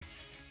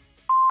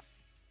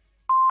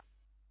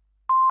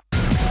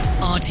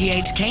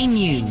RTHK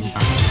News.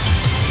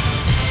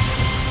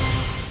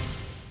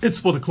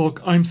 It's 1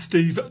 o'clock. I'm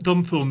Steve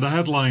Dunthorne. The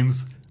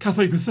headlines.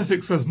 Cathay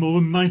Pacific says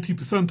more than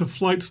 90% of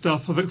flight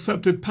staff have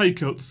accepted pay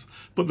cuts,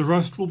 but the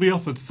rest will be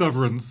offered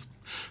severance.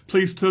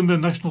 Police turned their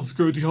national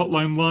security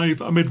hotline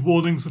live amid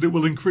warnings that it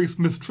will increase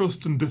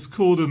mistrust and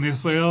discord in the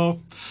SAR.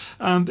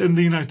 And in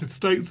the United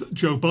States,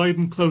 Joe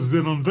Biden closes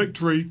in on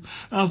victory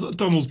as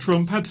Donald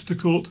Trump heads to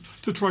court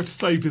to try to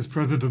save his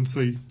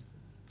presidency.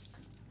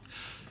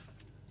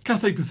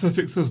 Cathay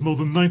Pacific says more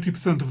than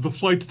 90% of the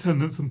flight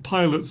attendants and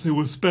pilots who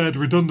were spared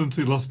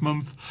redundancy last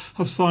month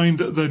have signed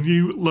their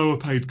new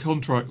lower-paid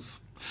contracts.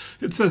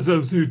 It says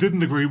those who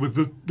didn't agree with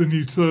the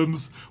new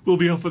terms will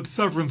be offered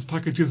severance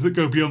packages that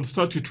go beyond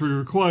statutory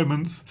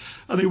requirements,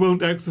 and it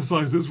won't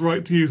exercise its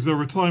right to use their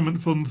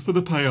retirement funds for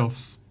the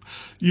payoffs.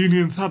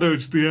 Unions had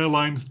urged the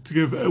airlines to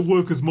give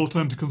workers more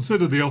time to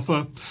consider the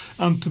offer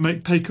and to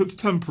make pay cuts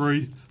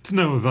temporary, to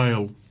no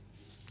avail.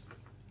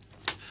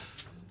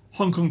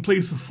 Hong Kong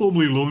police have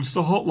formally launched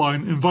a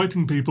hotline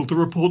inviting people to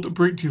report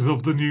breaches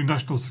of the new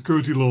national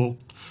security law.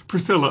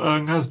 Priscilla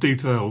Ng has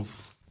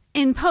details.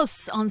 In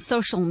posts on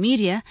social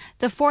media,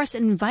 the force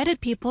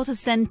invited people to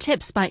send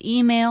tips by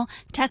email,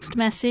 text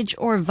message,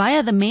 or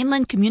via the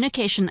mainland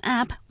communication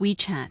app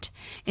WeChat.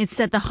 It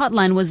said the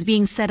hotline was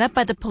being set up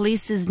by the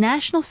police's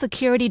National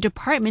Security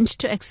Department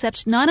to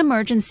accept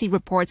non-emergency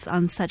reports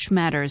on such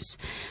matters.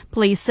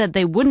 Police said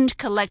they wouldn't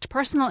collect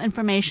personal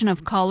information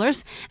of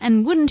callers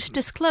and wouldn't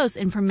disclose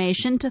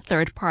information to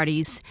third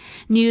parties.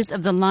 News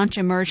of the launch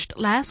emerged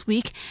last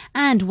week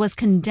and was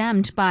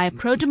condemned by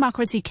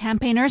pro-democracy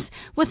campaigners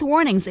with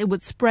warnings it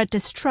would spread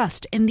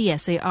distrust in the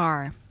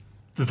SAR.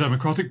 The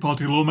Democratic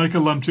Party lawmaker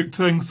Lam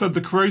Chik-ting said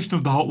the creation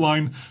of the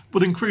hotline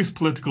would increase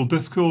political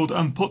discord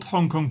and put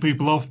Hong Kong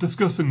people off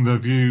discussing their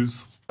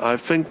views. I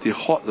think the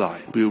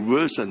hotline will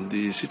worsen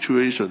the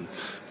situation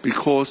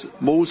because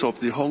most of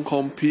the Hong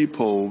Kong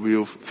people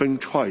will think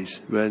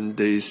twice when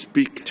they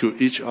speak to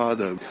each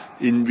other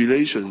in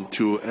relation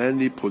to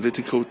any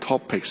political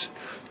topics.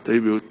 They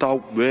will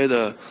doubt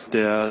whether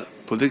their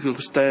political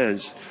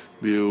stance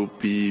will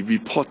be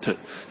reported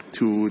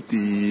to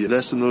the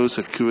national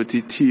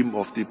security team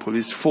of the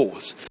police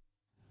force.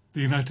 The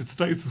United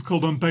States has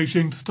called on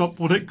Beijing to stop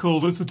what it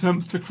called its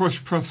attempts to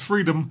crush press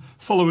freedom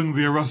following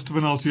the arrest of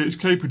an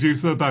RTHK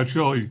producer, Bao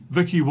Choi.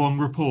 Vicky Wong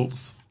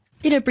reports.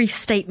 In a brief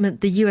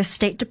statement, the US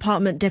State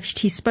Department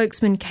Deputy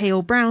Spokesman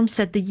Cale Brown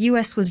said the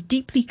US was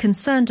deeply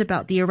concerned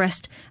about the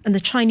arrest and the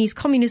Chinese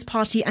Communist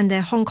Party and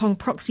their Hong Kong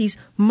proxies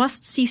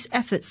must cease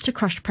efforts to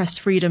crush press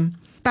freedom.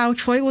 Bao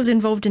Choi was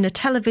involved in a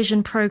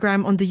television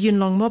program on the Yuen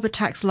Long mob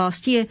attacks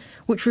last year,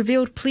 which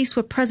revealed police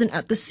were present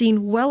at the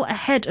scene well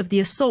ahead of the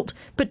assault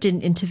but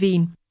didn't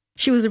intervene.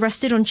 She was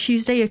arrested on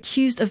Tuesday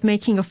accused of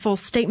making a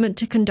false statement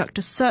to conduct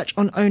a search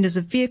on owners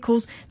of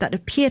vehicles that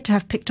appear to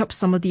have picked up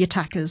some of the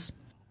attackers.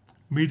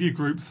 Media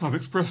groups have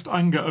expressed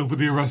anger over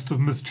the arrest of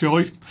Ms.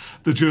 Choi.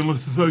 The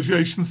Journalists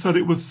Association said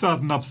it was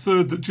sad and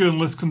absurd that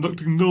journalists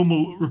conducting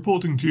normal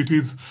reporting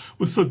duties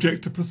were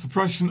subject to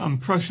suppression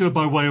and pressure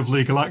by way of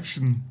legal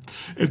action.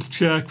 Its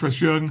chair,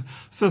 Chris Young,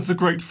 says the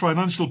great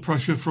financial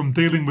pressure from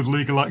dealing with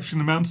legal action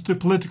amounts to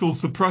political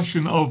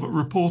suppression of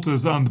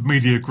reporters and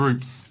media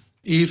groups.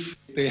 If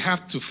they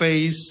have to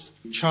face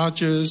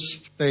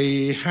charges,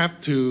 they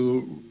have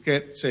to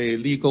get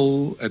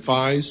legal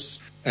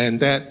advice,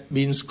 and that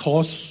means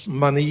costs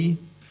money.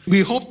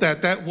 We hope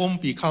that that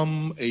won't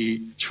become a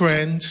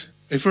trend,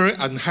 a very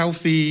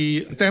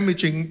unhealthy,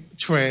 damaging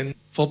trend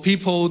for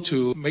people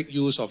to make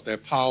use of their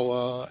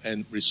power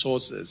and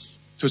resources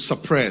to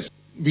suppress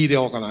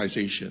media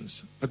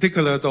organizations,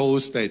 particularly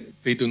those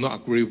that they do not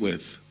agree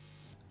with.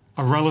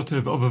 A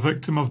relative of a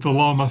victim of the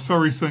Lama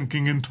ferry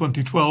sinking in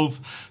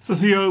 2012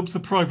 says he hopes a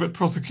private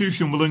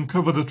prosecution will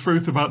uncover the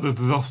truth about the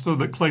disaster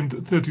that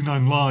claimed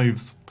 39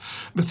 lives.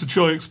 Mr.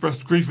 Choi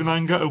expressed grief and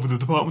anger over the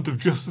Department of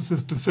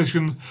Justice's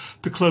decision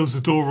to close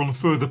the door on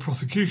further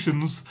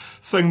prosecutions,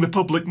 saying the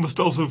public must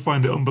also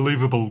find it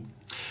unbelievable.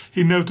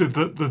 He noted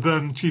that the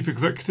then Chief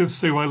Executive,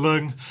 CY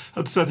Leung,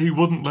 had said he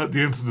wouldn't let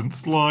the incident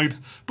slide,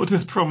 but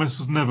his promise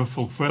was never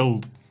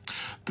fulfilled.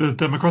 The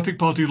Democratic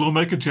Party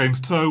lawmaker James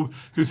To,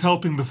 who's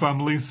helping the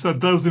families, said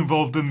those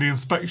involved in the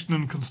inspection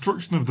and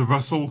construction of the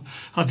vessel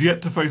had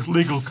yet to face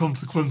legal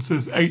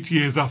consequences 8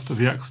 years after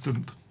the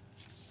accident.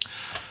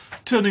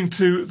 Turning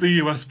to the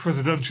US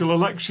presidential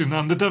election,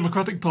 and the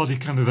Democratic Party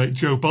candidate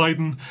Joe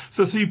Biden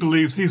says he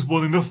believes he's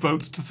won enough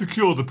votes to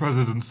secure the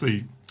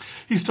presidency.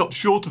 He stopped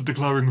short of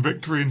declaring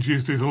victory in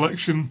Tuesday's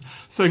election,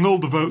 saying all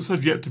the votes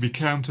had yet to be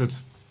counted.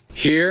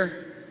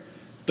 Here,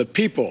 the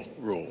people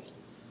rule.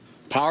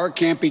 Power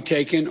can't be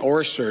taken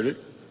or asserted.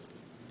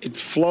 It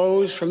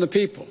flows from the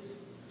people.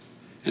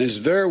 And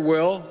it's their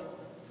will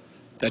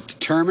that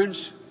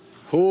determines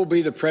who will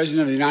be the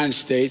President of the United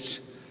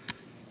States,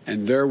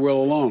 and their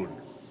will alone.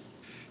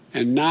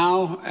 And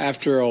now,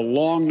 after a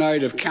long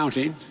night of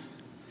counting,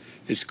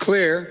 it's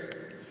clear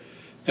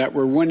that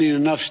we're winning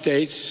enough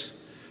states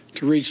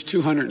to reach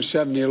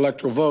 270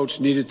 electoral votes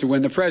needed to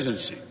win the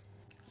presidency.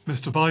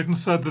 Mr. Biden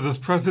said that as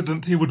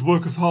president he would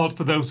work as hard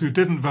for those who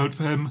didn't vote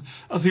for him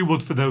as he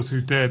would for those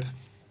who did.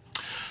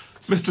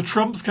 Mr.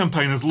 Trump's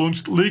campaign has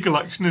launched legal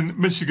action in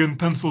Michigan,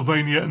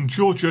 Pennsylvania and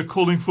Georgia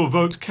calling for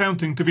vote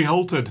counting to be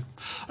halted.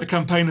 A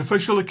campaign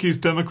official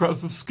accused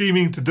Democrats of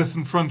scheming to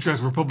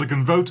disenfranchise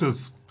Republican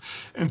voters.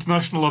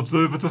 International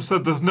observers have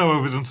said there's no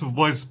evidence of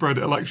widespread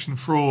election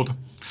fraud.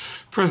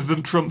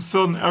 President Trump's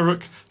son,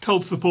 Eric,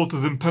 told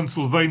supporters in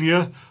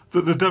Pennsylvania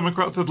that the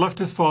Democrats had left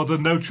his father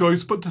no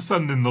choice but to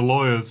send in the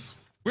lawyers.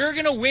 We're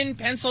going to win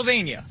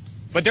Pennsylvania,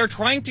 but they're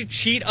trying to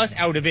cheat us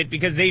out of it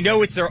because they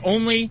know it's their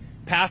only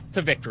path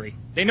to victory.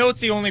 They know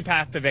it's the only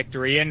path to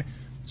victory. And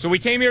so we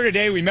came here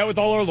today, we met with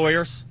all our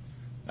lawyers.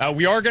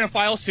 We are going to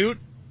file suit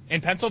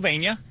in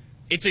Pennsylvania.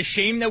 It's a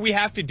shame that we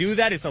have to do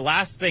that. It's the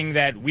last thing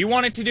that we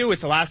wanted to do.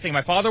 It's the last thing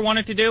my father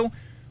wanted to do.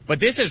 But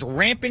this is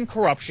rampant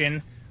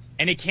corruption,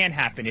 and it can't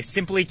happen. It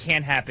simply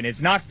can't happen.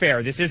 It's not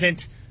fair. This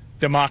isn't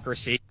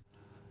democracy.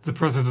 The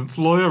president's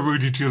lawyer,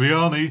 Rudy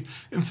Giuliani,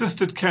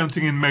 insisted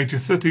counting in major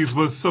cities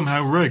was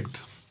somehow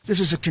rigged. This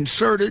is a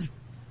concerted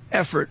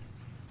effort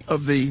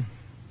of the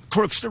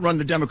crooks that run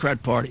the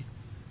Democrat Party.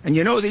 And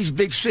you know these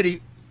big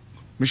city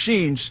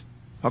machines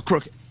are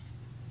crooked.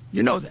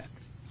 You know that.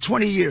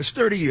 20 years,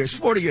 30 years,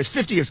 40 years,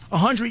 50 years,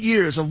 100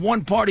 years of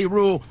one-party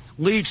rule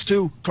leads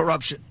to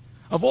corruption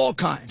of all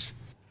kinds.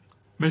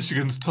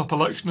 Michigan's top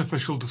election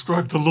official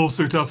described the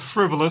lawsuit as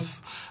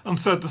frivolous and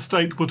said the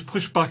state would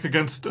push back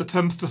against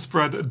attempts to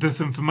spread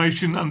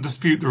disinformation and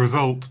dispute the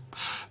result.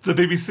 The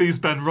BBC's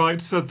Ben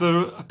Wright said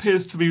there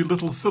appears to be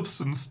little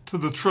substance to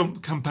the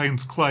Trump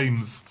campaign's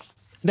claims.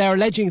 They're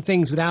alleging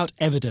things without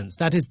evidence.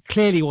 That is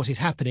clearly what is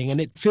happening, and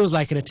it feels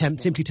like an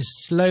attempt simply to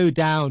slow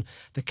down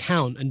the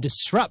count and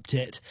disrupt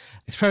it,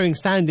 throwing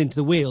sand into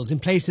the wheels in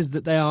places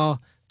that they are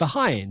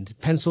behind.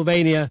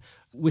 Pennsylvania,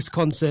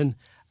 Wisconsin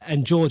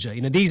and Georgia.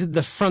 You know, these are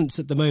the fronts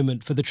at the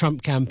moment for the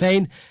Trump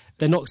campaign.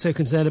 They're not so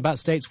concerned about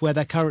states where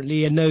they're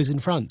currently a nose in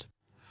front.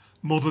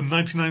 More than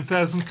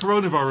 99,000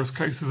 coronavirus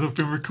cases have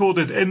been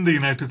recorded in the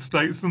United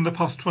States in the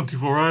past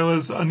 24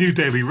 hours, a new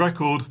daily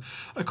record,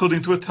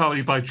 according to a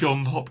tally by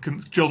Johns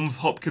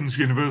Hopkins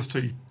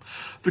University.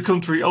 The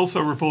country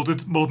also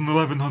reported more than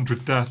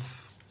 1,100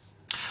 deaths.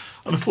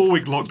 And a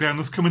 4-week lockdown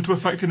has come into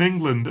effect in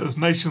England as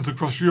nations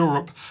across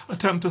Europe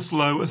attempt to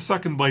slow a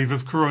second wave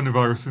of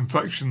coronavirus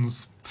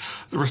infections.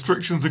 The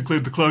restrictions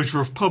include the closure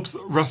of pubs,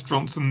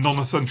 restaurants and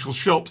non-essential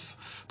shops,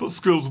 but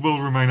schools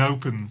will remain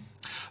open.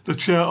 The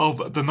chair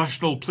of the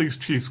National Police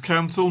Chiefs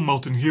Council,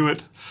 Martin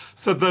Hewitt,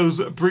 said those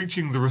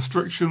breaching the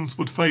restrictions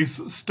would face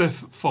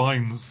stiff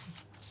fines.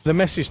 The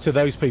message to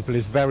those people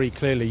is very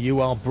clearly you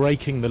are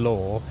breaking the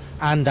law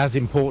and, as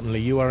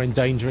importantly, you are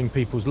endangering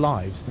people's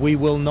lives. We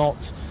will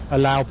not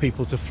allow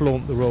people to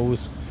flaunt the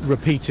rules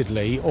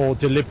repeatedly or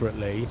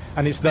deliberately,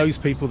 and it's those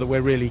people that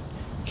we're really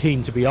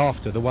keen to be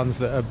after, the ones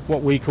that are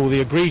what we call the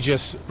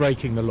egregious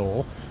breaking the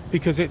law,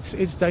 because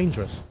it's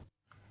dangerous.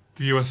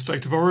 The US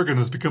state of Oregon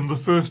has become the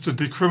first to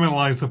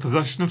decriminalise the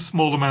possession of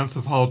small amounts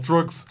of hard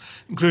drugs,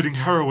 including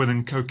heroin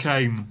and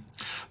cocaine.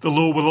 The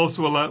law will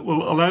also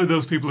allow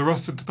those people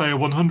arrested to pay a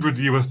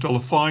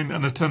 $100 fine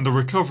and attend a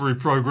recovery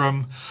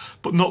program,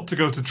 but not to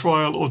go to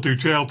trial or do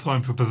jail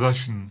time for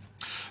possession.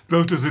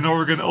 Voters in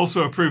Oregon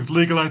also approved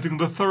legalising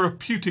the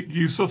therapeutic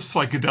use of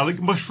psychedelic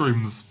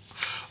mushrooms.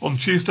 On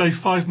Tuesday,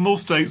 5 more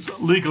states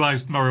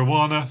legalised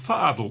marijuana for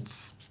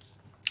adults.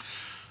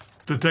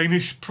 The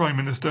Danish Prime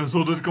Minister has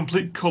ordered a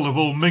complete cull of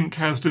all mink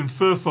housed in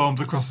fur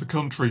farms across the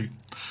country.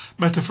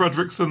 Mette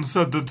Frederiksen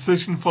said the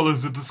decision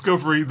follows the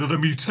discovery that a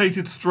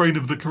mutated strain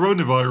of the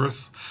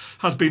coronavirus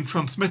had been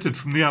transmitted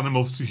from the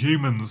animals to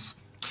humans.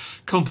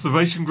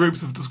 Conservation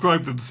groups have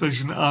described the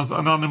decision as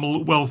an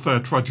animal welfare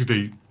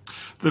tragedy.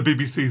 The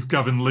BBC's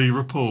Gavin Lee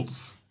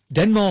reports.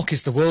 Denmark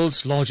is the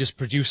world's largest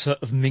producer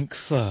of mink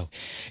fur.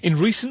 In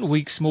recent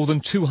weeks, more than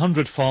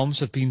 200 farms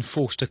have been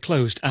forced to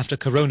close after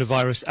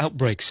coronavirus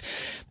outbreaks.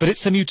 But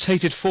it's a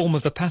mutated form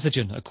of the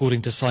pathogen,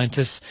 according to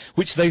scientists,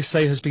 which they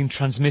say has been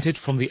transmitted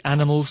from the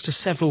animals to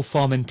several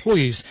farm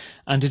employees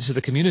and into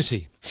the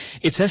community.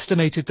 It's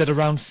estimated that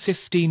around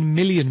 15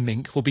 million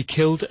mink will be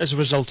killed as a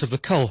result of the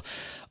cull.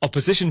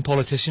 Opposition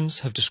politicians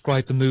have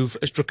described the move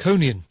as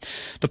draconian.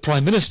 The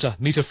Prime Minister,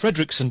 Mette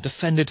Frederiksen,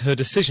 defended her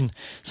decision,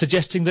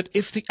 suggesting that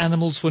if the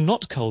animals were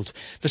not culled,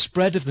 the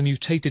spread of the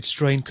mutated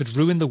strain could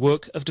ruin the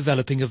work of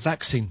developing a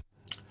vaccine.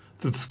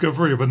 The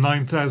discovery of a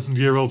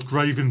 9,000-year-old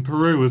grave in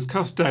Peru has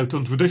cast doubt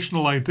on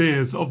traditional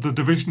ideas of the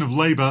division of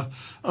labour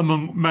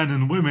among men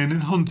and women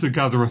in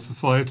hunter-gatherer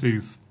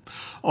societies.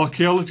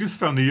 Archaeologists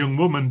found a young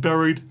woman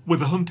buried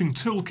with a hunting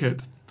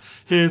toolkit.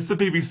 Here's the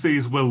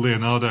BBC's Will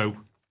Leonardo.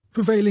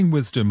 Prevailing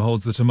wisdom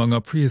holds that among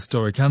our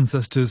prehistoric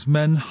ancestors,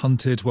 men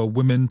hunted while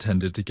women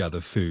tended to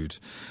gather food.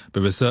 But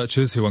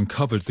researchers who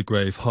uncovered the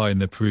grave high in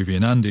the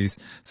Peruvian Andes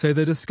say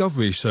their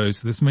discovery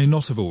shows this may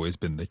not have always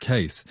been the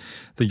case.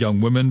 The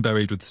young woman,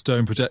 buried with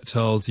stone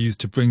projectiles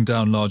used to bring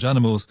down large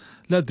animals,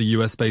 led the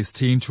US-based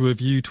team to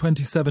review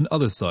 27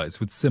 other sites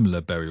with similar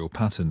burial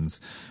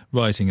patterns.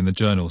 Writing in the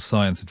journal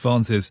Science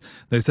Advances,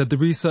 they said the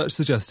research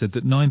suggested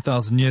that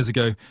 9,000 years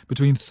ago,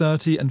 between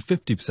 30 and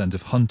 50%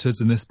 of hunters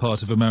in this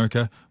part of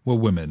America were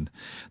women.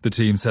 The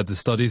team said the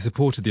study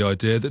supported the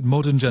idea that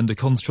modern gender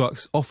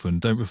constructs often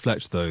don't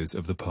reflect those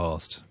of the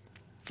past.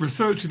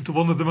 Research into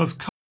one of the most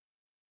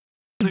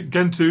common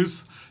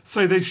gentoos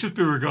say they should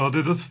be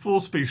regarded as 4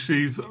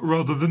 species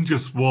rather than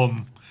just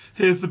one.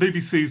 Here's the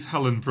BBC's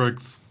Helen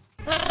Briggs.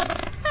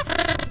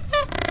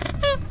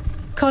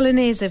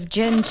 Colonies of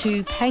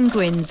Gentoo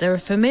penguins are a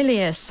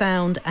familiar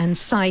sound and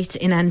sight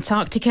in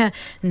Antarctica,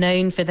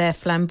 known for their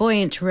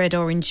flamboyant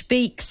red-orange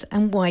beaks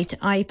and white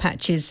eye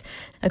patches.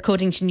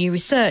 According to new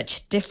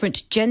research,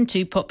 different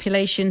Gentoo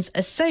populations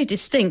are so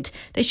distinct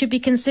they should be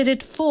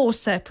considered 4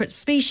 separate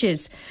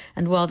species.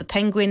 And while the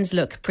penguins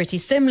look pretty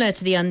similar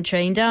to the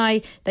untrained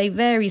eye, they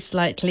vary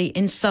slightly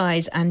in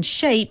size and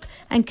shape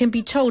and can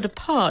be told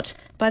apart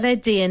by their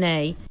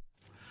DNA.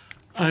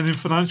 And in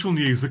financial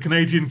news, the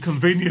Canadian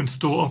convenience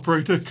store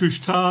operator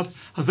Couche-Tard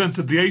has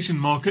entered the Asian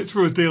market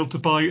through a deal to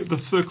buy the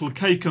Circle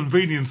K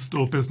convenience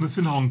store business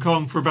in Hong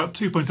Kong for about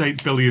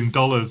 $2.8 billion.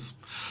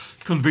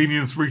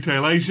 Convenience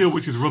Retail Asia,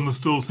 which has run the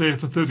stores here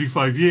for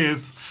 35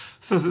 years,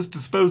 says it's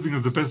disposing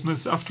of the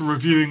business after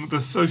reviewing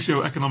the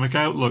socio-economic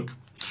outlook.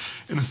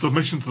 In a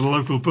submission to the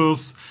local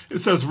bourse, it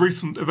says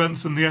recent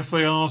events in the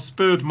SAR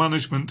spurred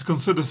management to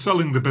consider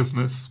selling the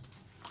business.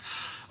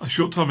 A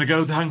short time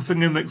ago, the Hang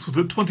Seng Index was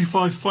at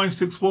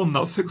 25,561,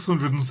 that's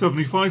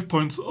 675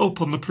 points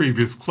up on the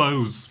previous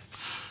close.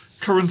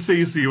 Currency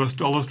is the US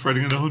dollar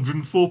trading at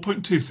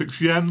 104.26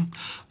 yen,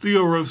 the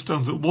euro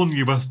stands at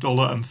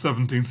 $1 and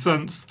 17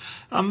 cents,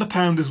 and the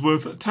pound is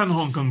worth 10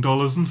 Hong Kong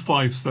dollars and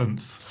 5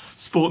 cents.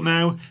 Sport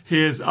now,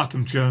 here's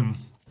Atom Chung.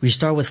 We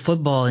start with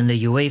football in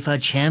the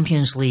UEFA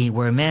Champions League,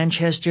 where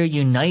Manchester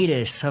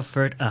United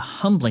suffered a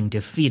humbling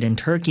defeat in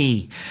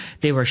Turkey.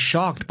 They were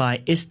shocked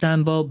by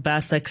Istanbul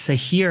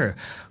Basaksehir,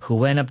 who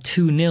went up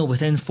 2-0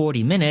 within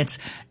 40 minutes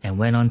and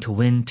went on to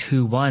win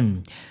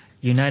 2-1.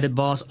 United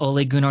boss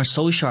Ole Gunnar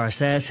Solskjaer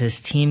says his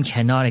team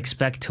cannot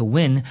expect to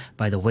win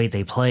by the way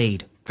they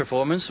played.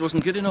 Performance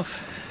wasn't good enough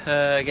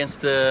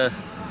against the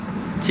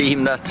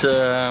team that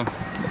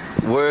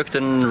worked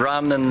and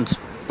ran and...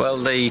 Well,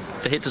 they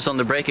hit us on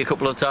the break a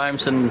couple of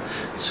times and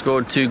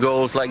scored 2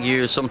 goals like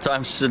you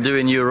sometimes do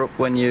in Europe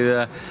when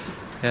you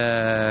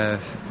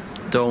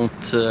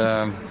don't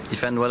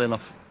defend well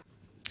enough.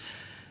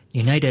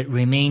 United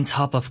remain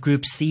top of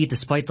Group C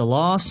despite the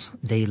loss.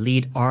 They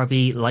lead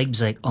RB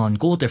Leipzig on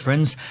goal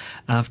difference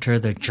after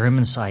the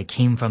German side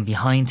came from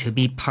behind to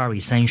beat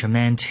Paris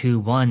Saint-Germain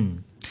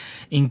 2-1.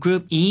 In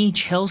Group E,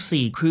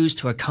 Chelsea cruised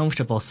to a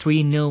comfortable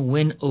 3-0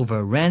 win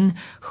over Rennes,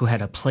 who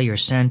had a player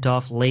sent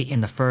off late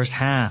in the first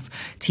half.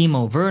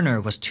 Timo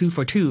Werner was 2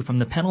 for 2 from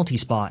the penalty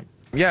spot.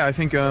 Yeah, I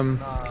think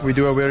we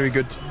do a very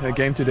good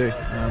game today.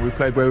 We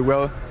played very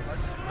well.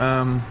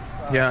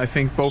 I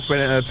think both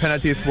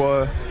penalties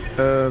were,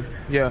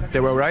 they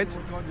were right.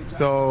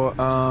 So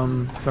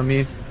for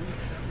me,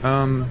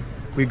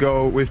 we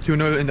go with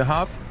 2-0 in the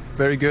half.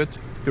 Very good.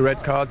 The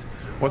red card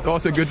was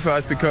also good for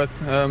us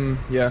because,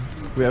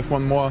 we have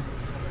one more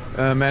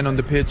man on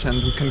the pitch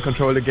and we can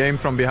control the game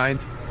from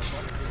behind.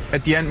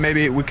 At the end,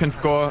 maybe we can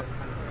score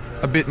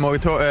a bit more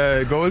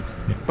goals,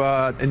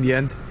 but in the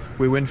end,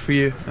 we win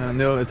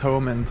 3-0 at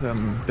home, and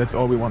that's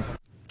all we want.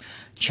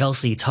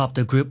 Chelsea topped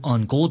the group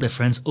on goal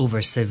difference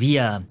over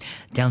Sevilla,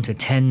 down to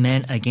 10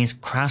 men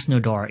against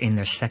Krasnodar in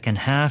their second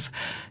half.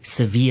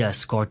 Sevilla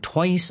scored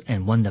twice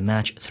and won the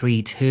match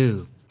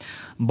 3-2.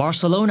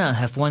 Barcelona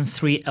have won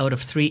 3 out of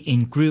 3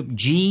 in Group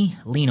G.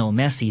 Lionel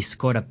Messi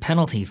scored a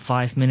penalty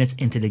 5 minutes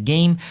into the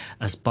game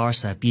as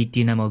Barca beat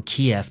Dinamo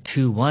Kiev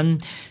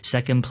 2-1.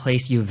 Second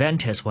place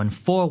Juventus won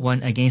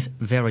 4-1 against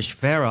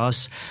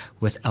Ferencváros,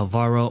 with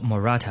Alvaro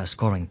Morata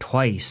scoring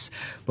twice.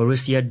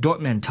 Borussia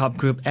Dortmund topped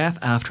Group F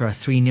after a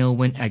 3-0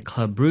 win at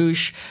Club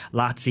Brugge.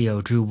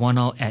 Lazio drew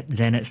 1-0 at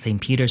Zenit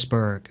St.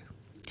 Petersburg.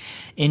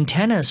 In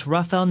tennis,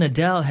 Rafael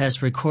Nadal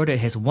has recorded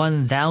his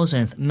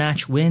 1,000th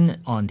match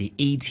win on the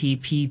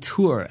ATP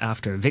Tour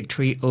after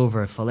victory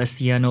over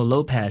Feliciano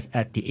Lopez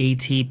at the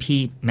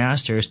ATP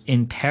Masters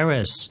in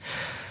Paris.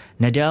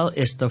 Nadal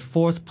is the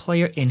 4th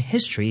player in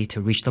history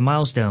to reach the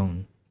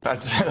milestone.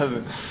 That's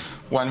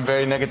one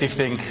very negative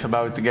thing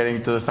about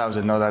getting to the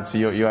 1,000. No, that's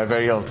you are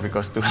very old,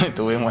 because to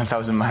win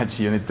 1,000 match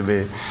you need to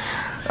be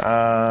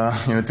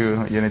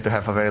you need to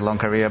have a very long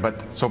career.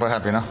 But super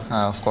happy, no?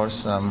 Of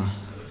course.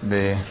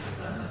 The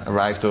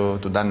arrive to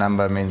that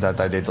number means that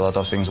I did a lot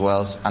of things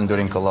well and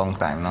during a long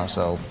time. No?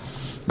 So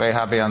very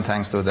happy, and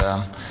thanks to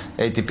the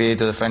ATP,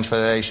 to the French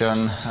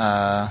Federation,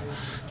 to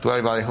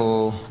everybody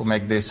who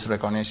make this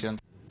recognition.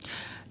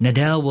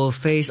 Nadal will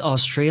face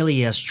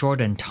Australia's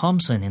Jordan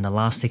Thompson in the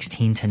last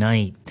 16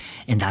 tonight.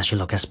 And that's your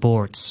look at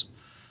sports.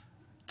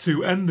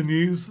 To end the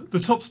news, the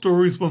top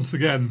stories once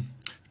again.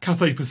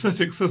 Cathay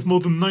Pacific says more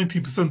than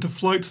 90% of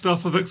flight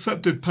staff have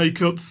accepted pay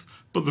cuts,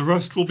 but the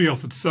rest will be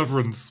offered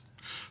severance.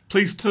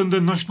 Police turned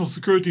their national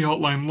security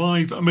hotline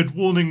live amid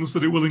warnings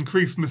that it will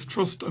increase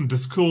mistrust and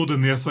discord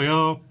in the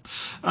SAR.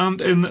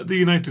 And in the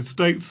United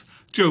States,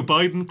 Joe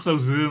Biden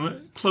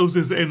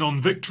closes in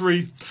on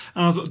victory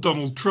as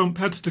Donald Trump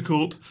heads to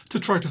court to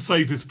try to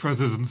save his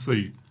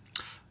presidency.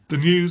 The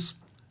news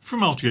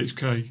from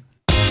RTHK.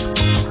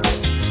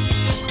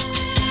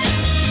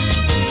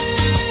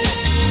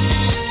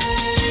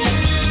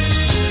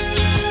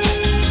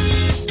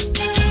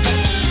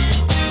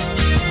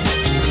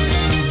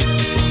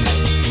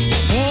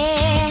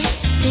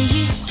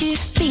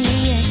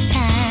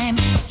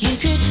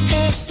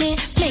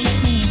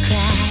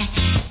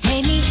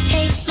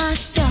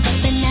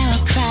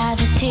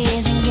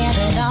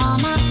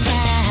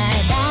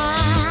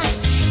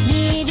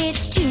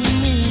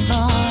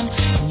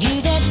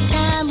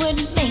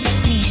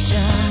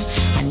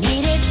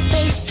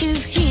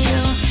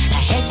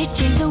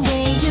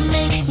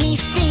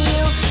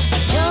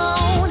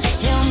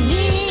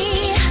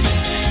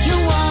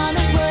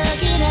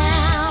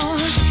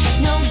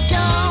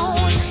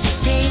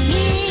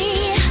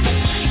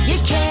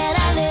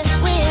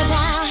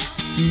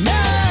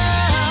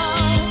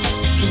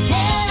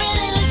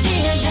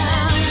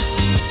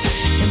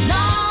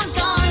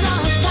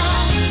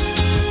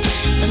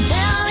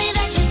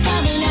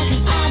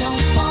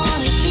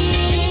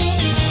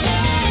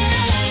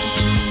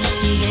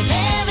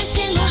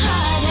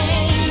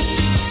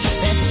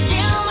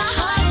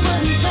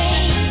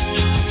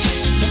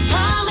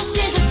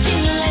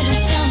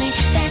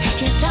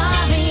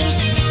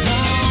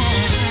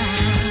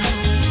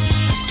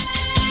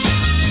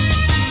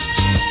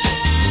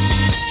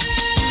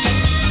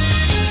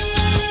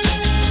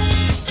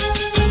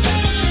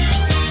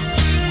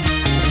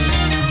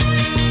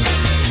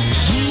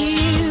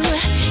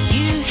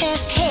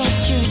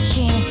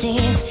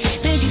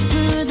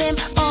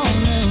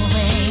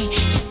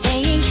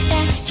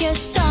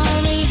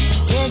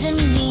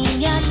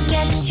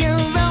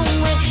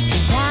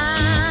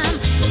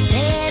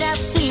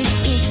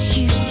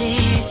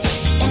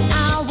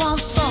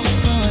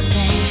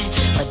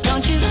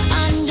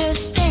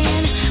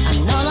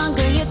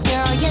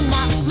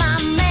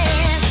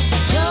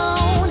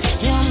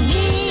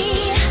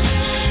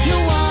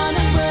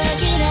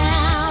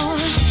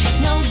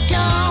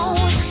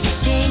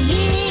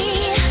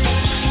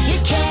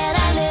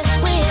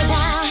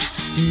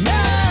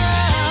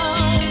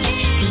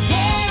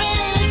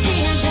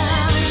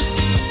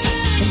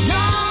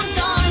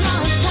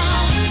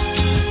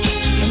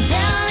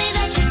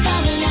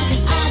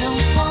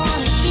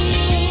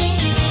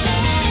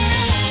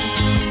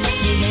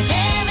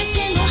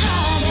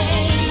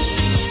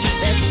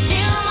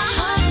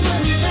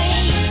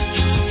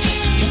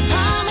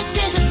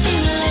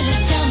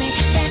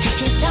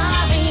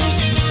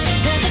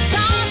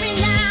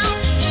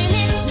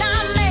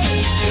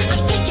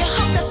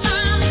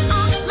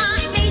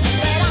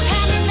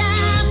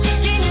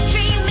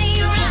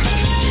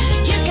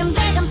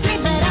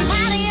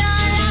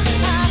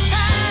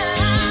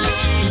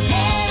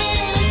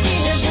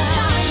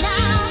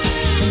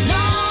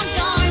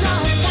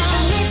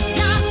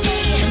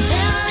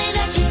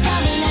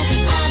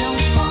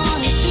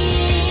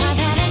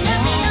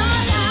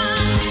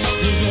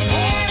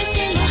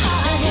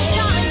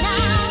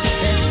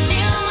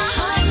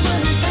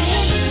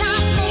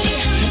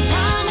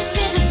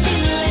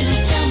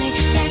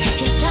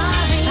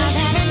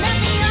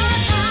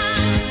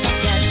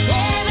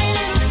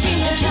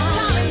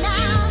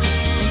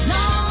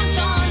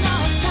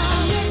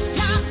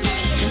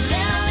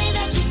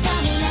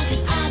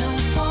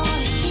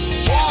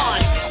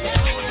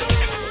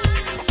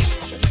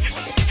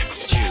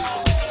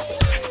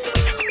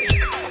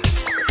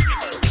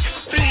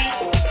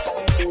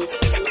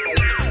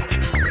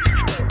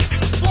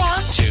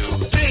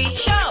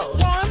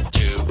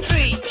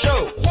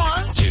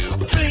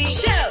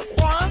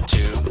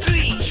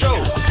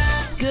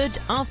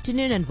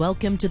 Afternoon and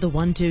welcome to the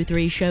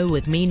 123 show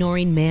with me,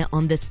 Noreen Mayer,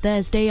 on this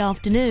Thursday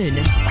afternoon.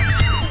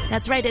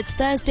 That's right, it's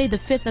Thursday the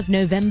 5th of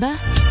November,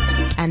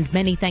 and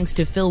many thanks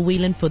to Phil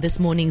Whelan for this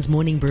morning's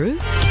Morning Brew.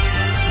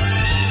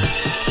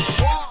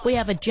 We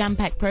have a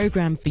jam-packed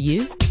program for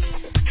you.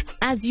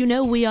 As you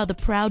know, we are the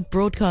proud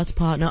broadcast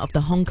partner of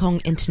the Hong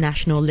Kong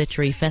International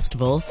Literary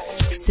Festival.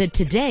 So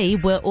today,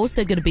 we're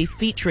also going to be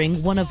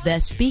featuring one of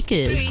their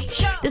speakers.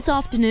 This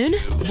afternoon,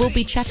 we'll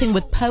be chatting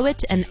with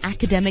poet and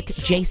academic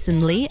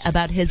Jason Lee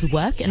about his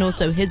work and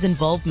also his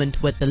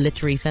involvement with the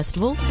Literary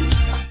Festival.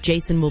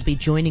 Jason will be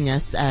joining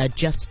us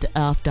just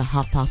after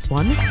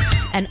 1:30.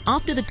 And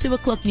after the 2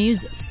 o'clock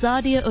news,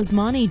 Sadia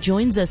Osmani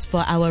joins us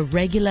for our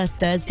regular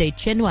Thursday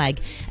Chinwag.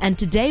 And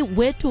today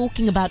we're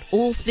talking about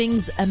all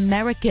things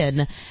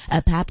American,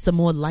 perhaps a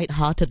more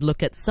light-hearted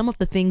look at some of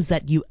the things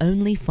that you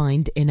only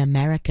find in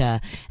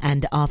America.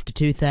 And after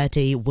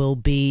 2:30, we'll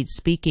be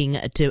speaking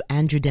to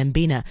Andrew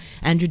Dembina.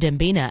 Andrew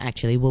Dembina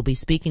actually will be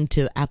speaking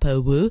to Apo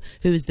Wu,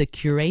 who is the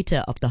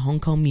curator of the Hong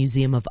Kong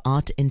Museum of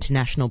Art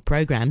International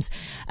Programs,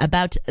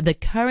 about the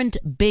current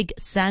big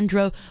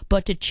Sandro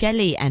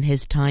Botticelli and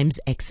his Times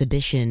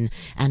exhibition.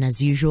 And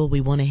as usual,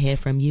 we want to hear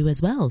from you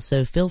as well.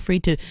 So feel free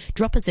to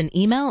drop us an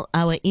email.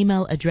 Our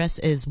email address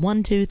is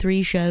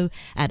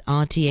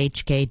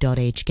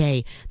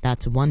 123show@rthk.hk.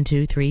 That's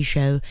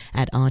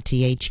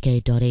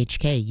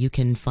 123show@rthk.hk. You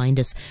can find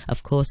us,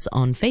 of course,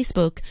 on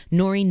Facebook,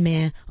 Noreen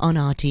Mir on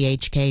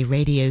RTHK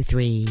Radio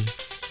 3.